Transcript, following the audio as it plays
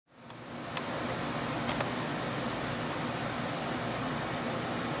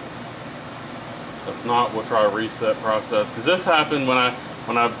If not, we'll try a reset process, because this happened when I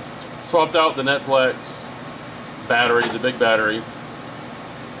swapped out the Netflix battery, the big battery.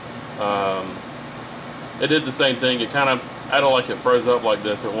 It did the same thing. It kind of acted like it froze up like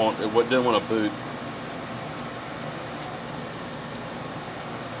this. It didn't want to boot.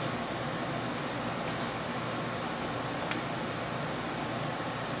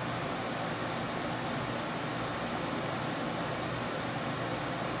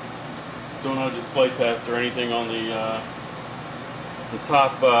 Still no display test or anything on the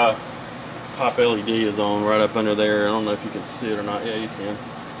top LED is on right up under there. I don't know if you can see it or not. Yeah, you can.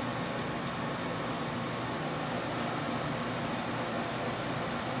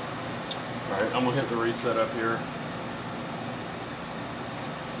 Alright, I'm gonna hit the reset up here.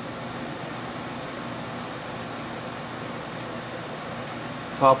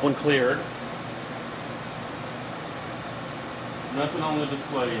 Top one cleared. Nothing on the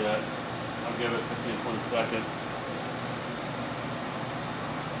display yet. I'll give it 15-20 seconds.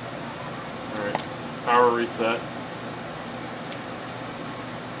 Alright, power reset.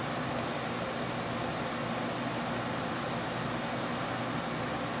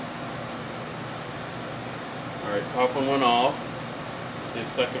 Alright, top one went off. Let's see if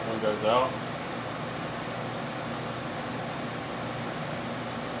the second one goes out.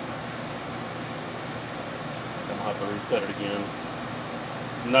 I'll have to reset it again.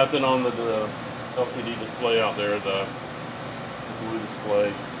 Nothing on the LCD display out there, the blue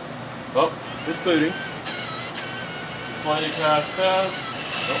display. Oh, it's booting. Display crash test.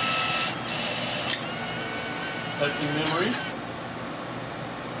 Oh. Testing memory.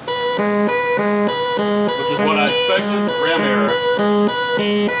 Which is what I expected. RAM error.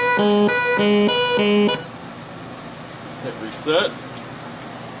 Just hit reset.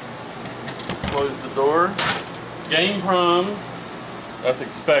 Close the door. Game prom. That's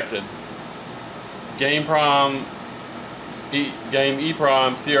expected. Game prom. Game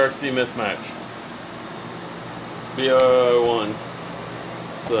EEPROM CRC mismatch. B001.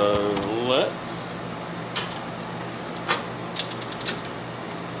 So let's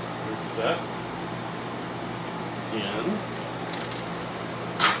reset again.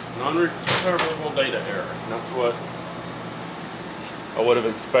 Non-recoverable data error. That's what I would have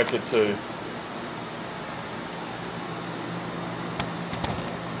expected to.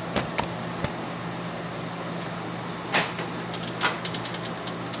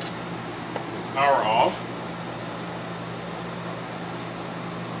 Power off.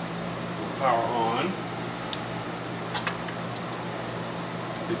 Power on.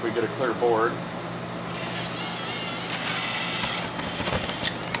 See if we get a clear board.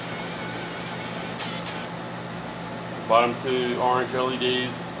 Bottom two orange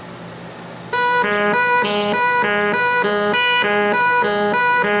LEDs.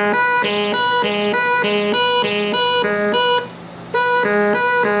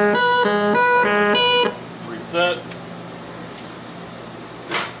 Reset.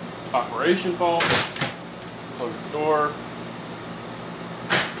 Operation fault. Close the door.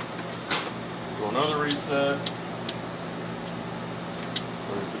 Do another reset.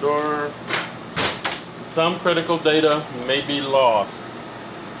 Close the door. Some critical data may be lost.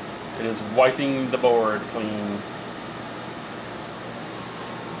 It is wiping the board clean.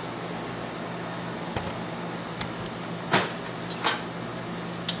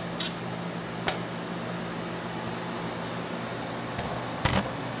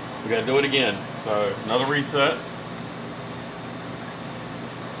 We gotta do it again. So another reset.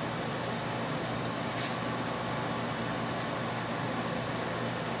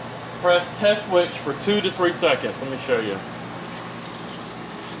 Press test switch for 2 to 3 seconds. Let me show you.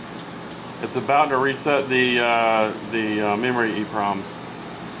 It's about to reset the memory EEPROMs.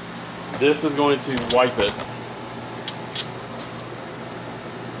 This is going to wipe it.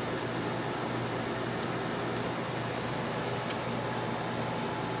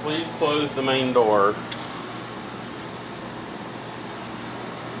 Please close the main door.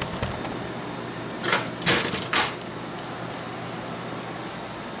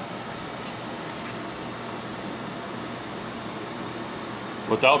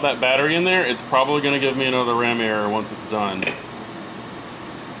 Without that battery in there, it's probably going to give me another RAM error once it's done.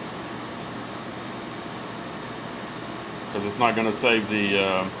 Because it's not going to save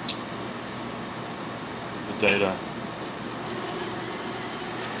the data.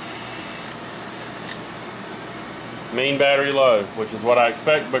 Main battery low, which is what I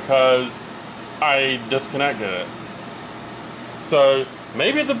expect because I disconnected it. So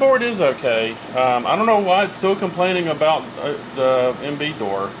maybe the board is okay. I don't know why it's still complaining about the MB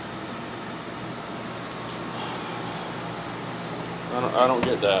door. I don't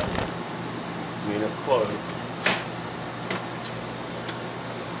get that. I mean, it's closed.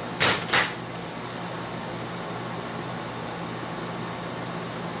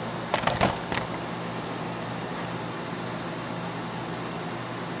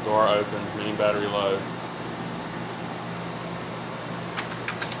 Door open, main battery low.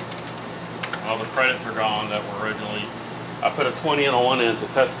 All the credits are gone that were originally. I put a 20 and a 1 in to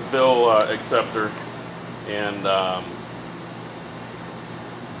test the bill acceptor, and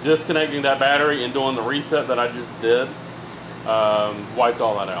disconnecting that battery and doing the reset that I just did wiped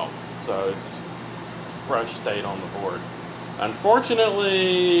all that out. So it's fresh state on the board.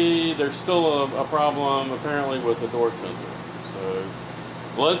 Unfortunately, there's still a problem apparently with the door sensor. So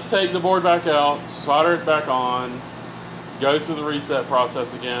let's take the board back out, solder it back on, go through the reset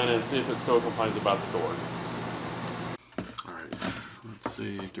process again, and see if it still complains about the door. Alright, let's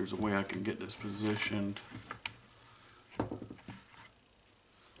see if there's a way I can get this positioned.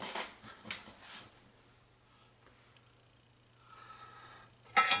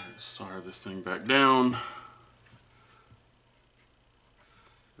 Solder this thing back down.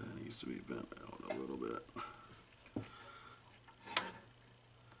 That needs to be bent out a little bit.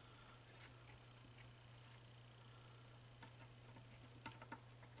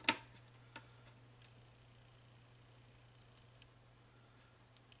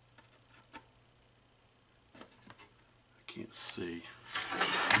 I can't see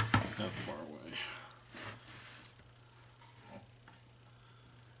that far away.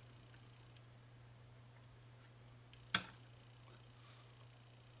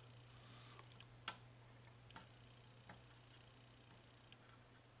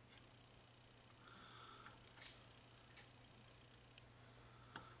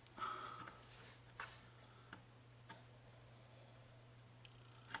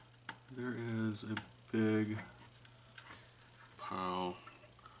 There is a big pile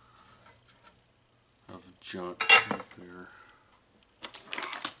of junk right there.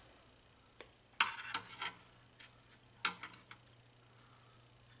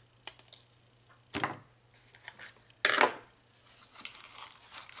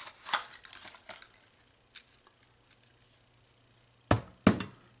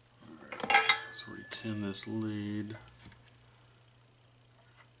 Alright, so retin this lead.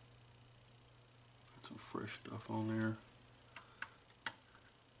 Put some fresh stuff on there.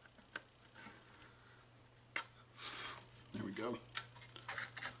 There we go.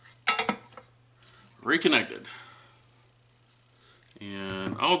 Reconnected.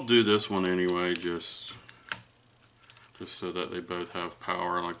 And I'll do this one anyway, just so that they both have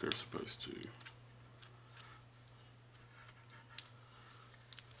power like they're supposed to.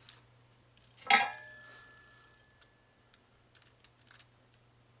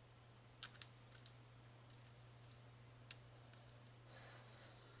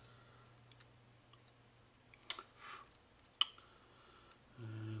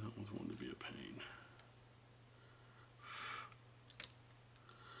 That was one to be a pain.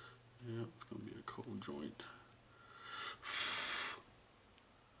 Yeah, it's going to be a cold joint.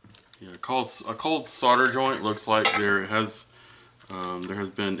 Yeah, a cold solder joint looks like there has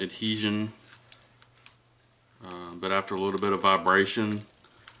been adhesion, but after a little bit of vibration,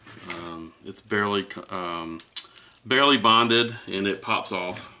 it's barely bonded and it pops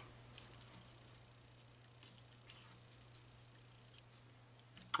off.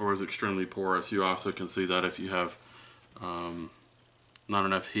 Or is extremely porous. You also can see that if you have not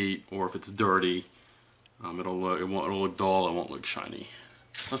enough heat, or if it's dirty, it'll look dull. It won't look shiny.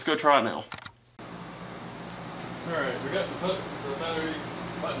 Let's go try it now. All right, we got the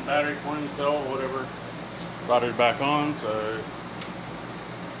battery coin cell, whatever, soldered back on. So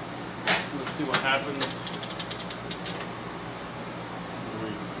let's see what happens.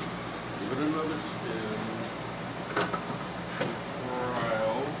 Give it another spin.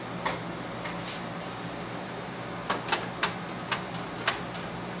 Trial.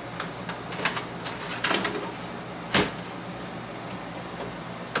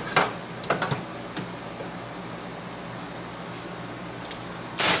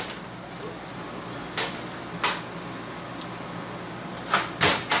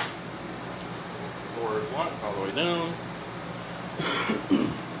 Locked all the way down.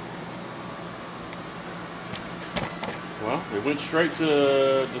 Well, we went straight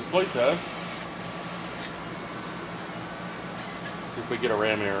to display test. See if we get a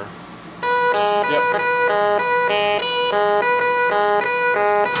RAM error. Yep.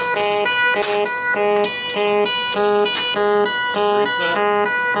 Reset.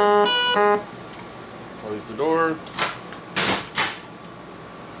 Close the door.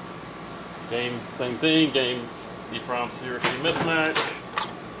 Game, same thing. Game, EEPROM security mismatch.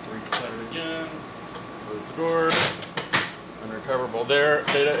 reset it again. Close the door. Unrecoverable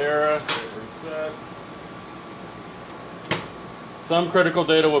data error. Hit reset. Some critical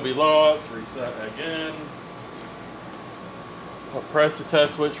data will be lost. Reset again. Press the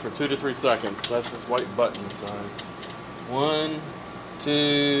test switch for 2 to 3 seconds. That's this white button. So 1,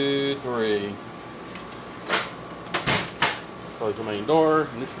 2, 3. Close the main door.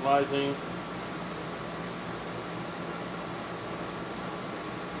 Initializing.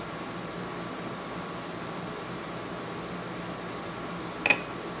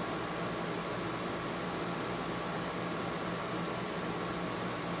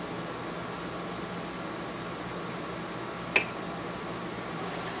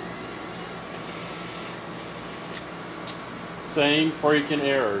 Same freaking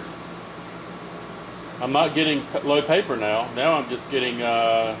errors. I'm not getting low paper now. Now I'm just getting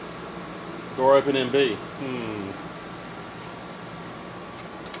door open MB.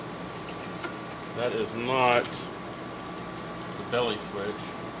 That is not the belly switch.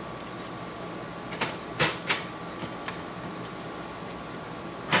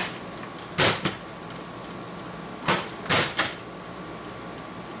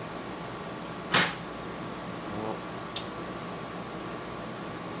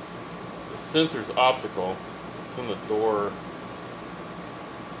 Sensor's optical. It's in the door.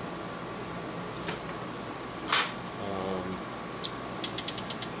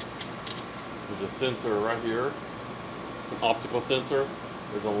 There's a sensor right here. It's an optical sensor.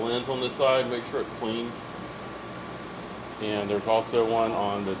 There's a lens on this side. Make sure it's clean. And there's also one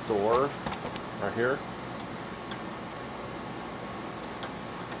on the door right here.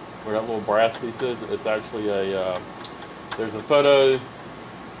 Where that little brass piece is, it's actually a, there's a photo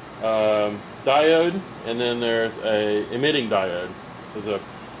diode, and then there's a emitting diode. There's a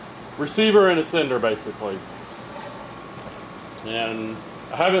receiver and a sender, basically. And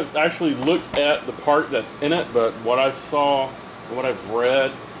I haven't actually looked at the part that's in it, but what I saw, what I've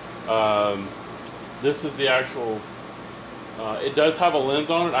read, this is the actual, it does have a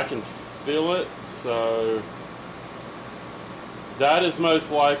lens on it. I can feel it, so that is most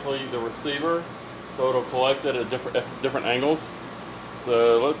likely the receiver, so it'll collect it at different angles.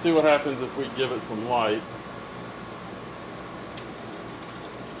 So let's see what happens if we give it some light.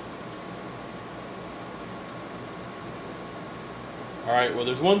 Alright, well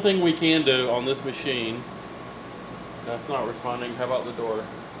there's one thing we can do on this machine. That's not responding. How about the door?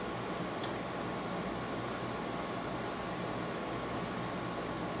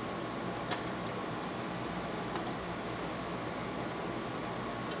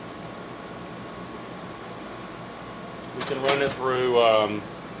 We can run it through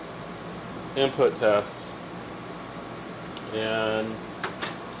input tests, and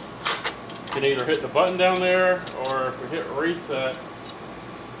you can either hit the button down there, or if we hit reset,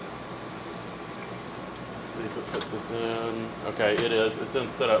 let's see if it puts us in. Okay, it is. It's in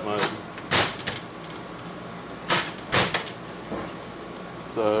setup mode.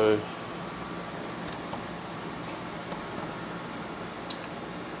 So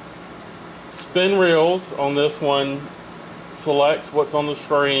spin reels on this one selects what's on the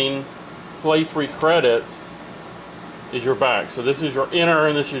screen. Play 3 credits is your back. So this is your enter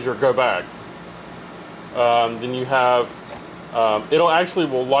and this is your go back. Then you have, it'll actually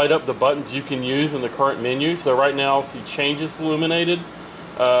will light up the buttons you can use in the current menu. So right now, see changes illuminated.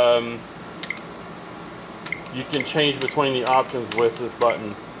 You can change between the options with this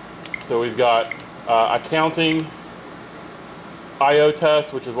button. So we've got accounting, I/O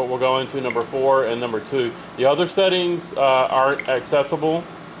test, which is what we'll go into, number 4, and number 2. The other settings aren't accessible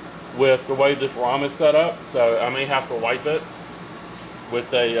with the way this ROM is set up, so I may have to wipe it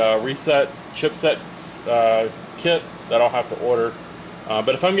with a reset chipset kit that I'll have to order.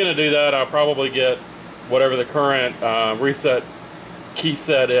 But if I'm going to do that, I'll probably get whatever the current reset key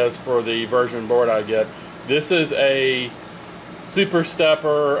set is for the version board I get. This is a Super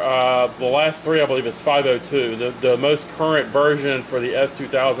Stepper. The last 3 I believe is 502. The most current version for the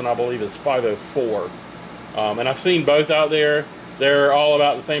S2000 I believe is 504. And I've seen both out there. They're all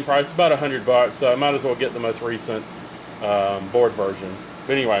about the same price, about $100, so I might as well get the most recent board version.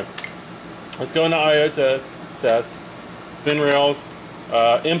 But anyway, let's go into I/O tests, spin rails,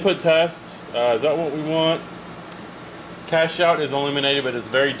 input tests. Is that what we want? Cash out is illuminated, but it's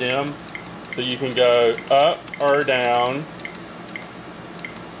very dim, so you can go up or down.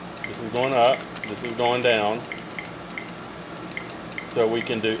 This is going up, this is going down. So we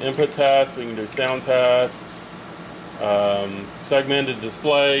can do input tests, we can do sound tests, segmented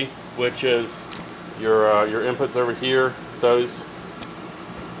display, which is your inputs over here. Those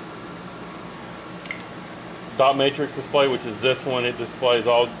dot matrix display, which is this one, it displays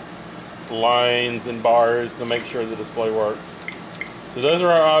all lines and bars to make sure the display works. So those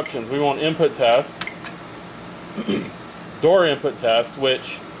are our options. We want input test, door input test,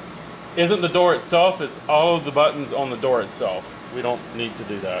 which isn't the door itself, it's all of the buttons on the door itself. We don't need to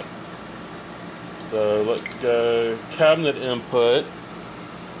do that. So let's go cabinet input.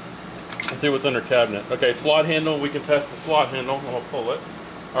 Let's see what's under cabinet. Okay, slot handle, we can test the slot handle. I'm gonna pull it.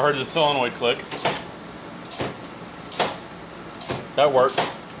 I heard the solenoid click. That works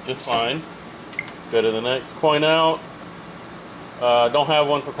just fine. Let's go to the next. Coin out. Don't have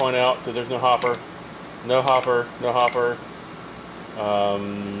one for coin out because there's no hopper. No hopper, no hopper.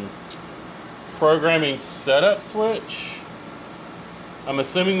 Programming setup switch. I'm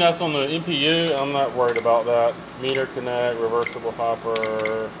assuming that's on the MPU. I'm not worried about that. Meter connect, reversible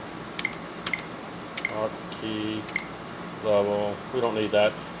hopper, aux key, level. We don't need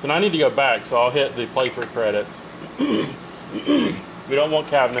that. So now I need to go back, so I'll hit the play 3 credits. We don't want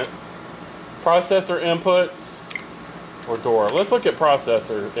cabinet. Processor inputs or door. Let's look at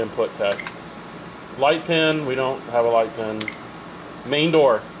processor input tests. Light pin, we don't have a light pin. Main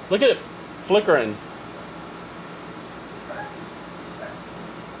door. Look at it flickering.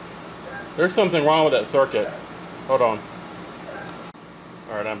 There's something wrong with that circuit. Hold on.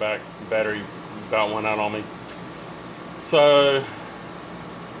 Alright, I'm back. Battery about went out on me. So,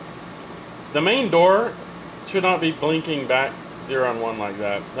 the main door should not be blinking back 0 and 1 like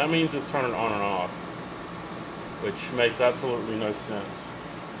that. That means it's turning on and off, which makes absolutely no sense.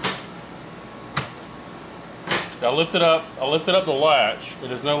 I lifted up the latch.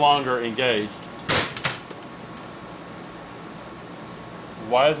 It is no longer engaged.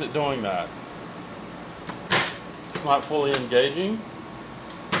 Why is it doing that? It's not fully engaging.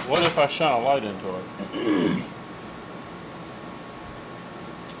 What if I shine a light into it?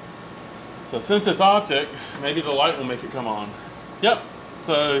 So since it's optic, maybe the light will make it come on. Yep.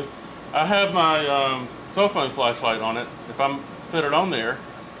 So I have my cell phone flashlight on it. If I set it on there,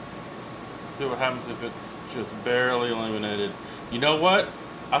 let's see what happens if it's just barely illuminated. You know what?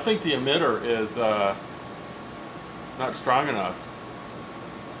 I think the emitter is not strong enough.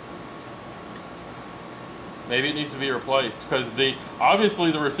 Maybe it needs to be replaced because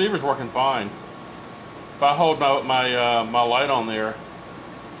obviously the receiver's working fine. If I hold my light on there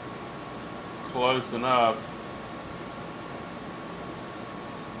close enough,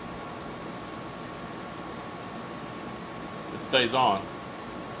 it stays on.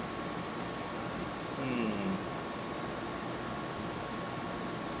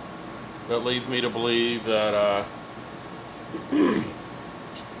 That leads me to believe that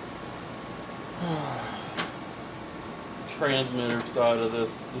transmitter side of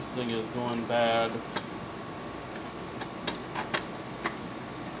this thing is going bad.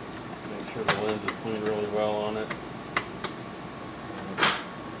 Make sure the lens is cleaned really well on it.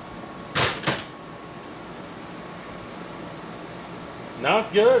 Now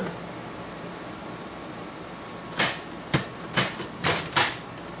it's good.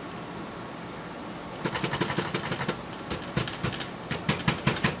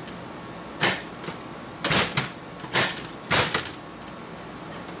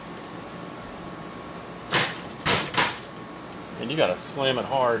 And you gotta slam it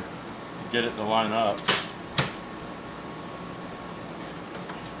hard to get it to line up.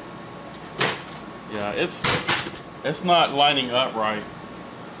 Yeah, it's not lining up right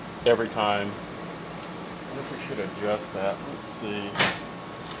every time. I wonder if we should adjust that. Let's see.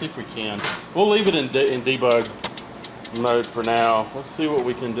 Let's see if we can. We'll leave it in debug mode for now. Let's see what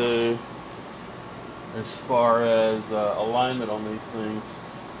we can do as far as alignment on these things.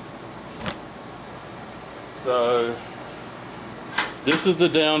 So this is the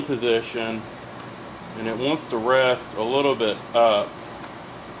down position, and it wants to rest a little bit up.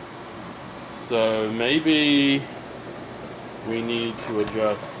 So maybe we need to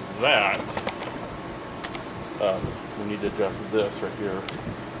adjust that. We need to adjust this right here.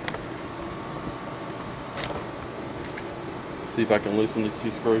 Let's see if I can loosen these 2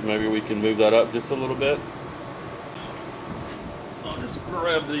 screws. Maybe we can move that up just a little bit. I'll just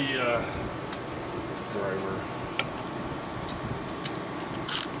grab the driver.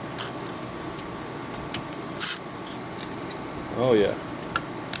 Oh yeah.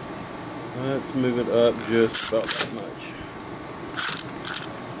 Let's move it up just about that much.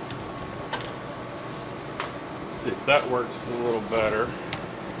 Let's see if that works a little better.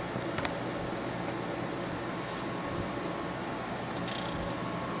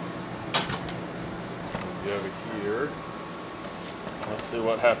 Go over here. Let's see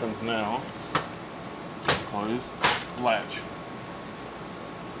what happens now. Close latch.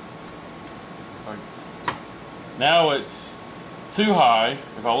 Now it's too high.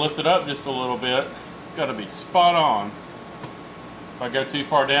 If I lift it up just a little bit, it's got to be spot on. If I go too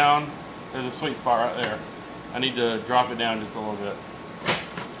far down, there's a sweet spot right there. I need to drop it down just a little bit.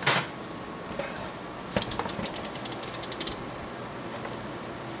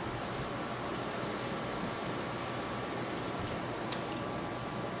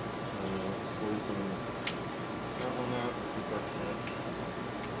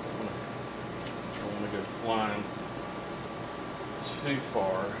 Flying too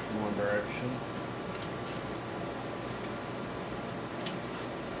far in one direction.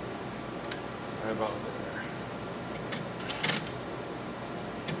 Right about there.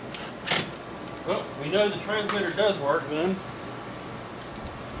 Well, we know the transmitter does work then.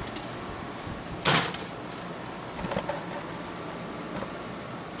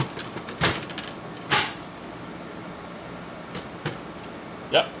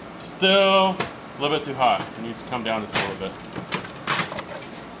 Yep, still a little bit too high. It needs to come down just a little bit.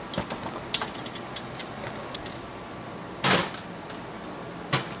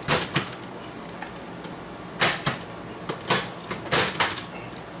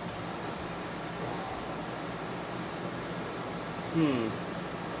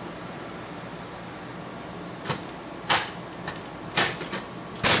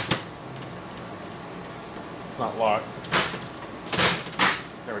 It's not locked.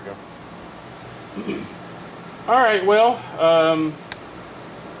 There we go. All right, well,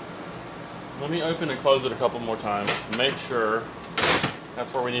 let me open and close it a couple more times. Make sure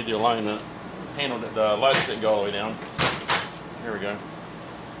that's where we need the alignment. Handle it, the lights didn't go all the way down. Here we go.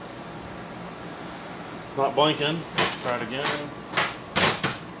 It's not blinking. Try it again.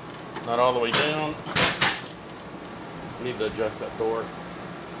 Not all the way down. Need to adjust that door.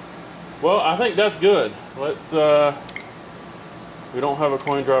 Well, I think that's good. Let's, we don't have a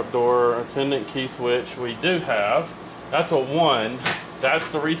coin drop door, attendant key switch. We do have, that's a 1.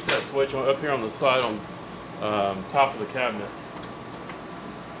 That's the reset switch up here on the side on top of the cabinet.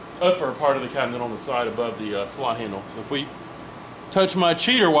 Upper part of the cabinet on the side above the slot handle. So if we touch my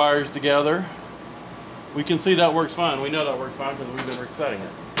cheater wires together, we can see that works fine. We know that works fine because we've been resetting it.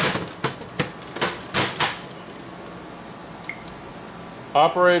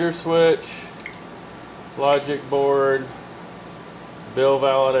 Operator switch, logic board, bill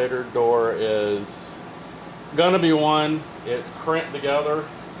validator door is gonna be 1. It's crimped together,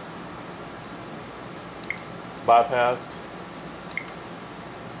 bypassed.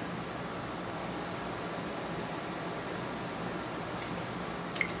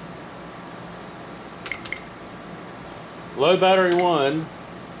 Low battery 1.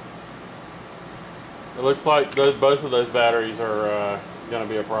 It looks like both of those batteries are going to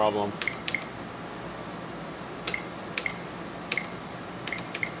be a problem.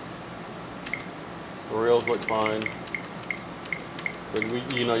 The reels look fine, but you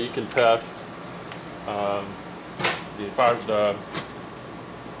can test the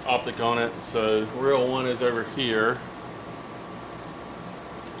optic on it. So reel 1 is over here.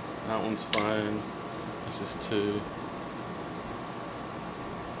 That one's fine. This is 2.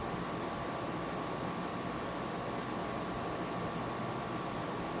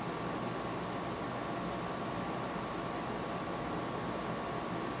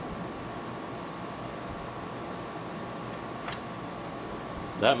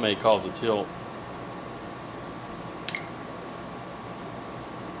 That may cause a tilt.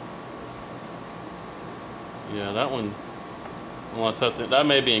 Yeah, that one, unless that's it, that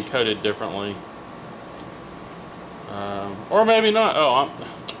may be encoded differently. Or maybe not. Oh,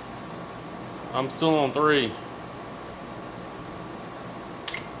 I'm still on 3.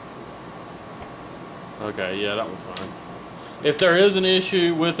 Okay, yeah, that was fine. If there is an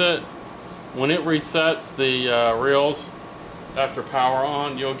issue with it, when it resets the reels, after power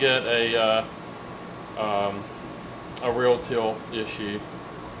on, you'll get a reel tilt issue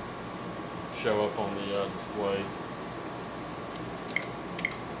show up on the display.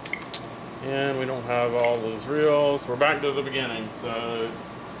 And we don't have all those reels. We're back to the beginning. So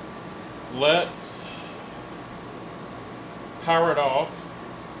let's power it off.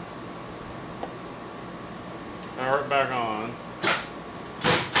 Power it back on.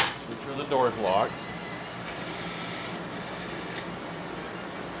 Make sure the door's locked.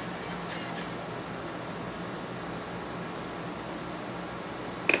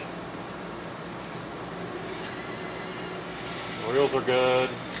 Wheels are good.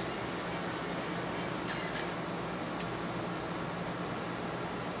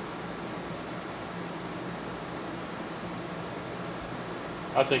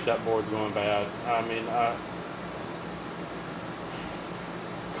 I think that board's going bad. I mean,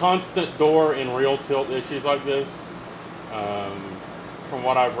 constant door and reel tilt issues like this from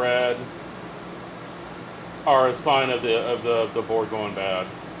what I've read, are a sign of the board going bad.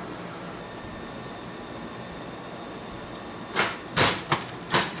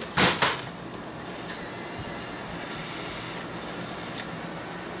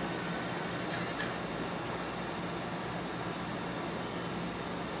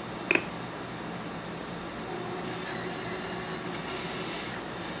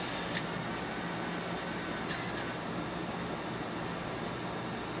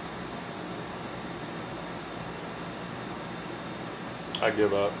 I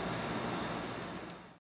give up.